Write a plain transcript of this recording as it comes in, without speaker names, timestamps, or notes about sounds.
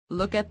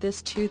Look at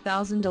this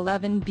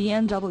 2011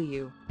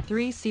 BMW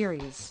 3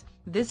 Series.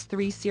 This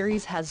 3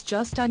 Series has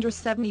just under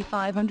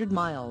 7,500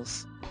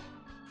 miles.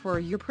 For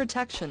your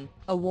protection,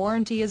 a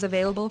warranty is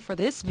available for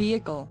this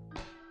vehicle.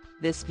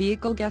 This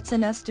vehicle gets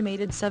an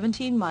estimated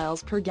 17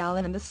 miles per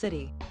gallon in the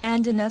city,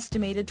 and an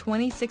estimated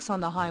 26 on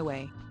the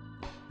highway.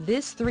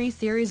 This 3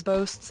 Series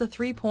boasts a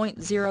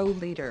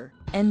 3.0-liter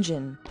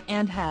engine,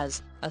 and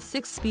has a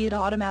 6-speed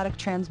automatic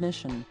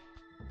transmission.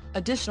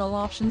 Additional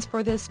options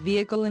for this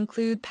vehicle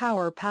include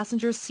power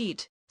passenger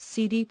seat,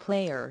 CD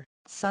player,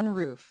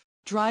 sunroof,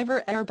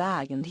 driver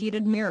airbag and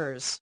heated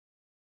mirrors.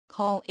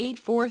 Call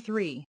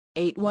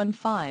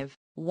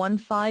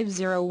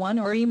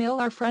 843-815-1501 or email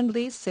our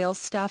friendly sales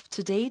staff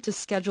today to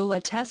schedule a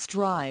test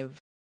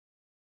drive.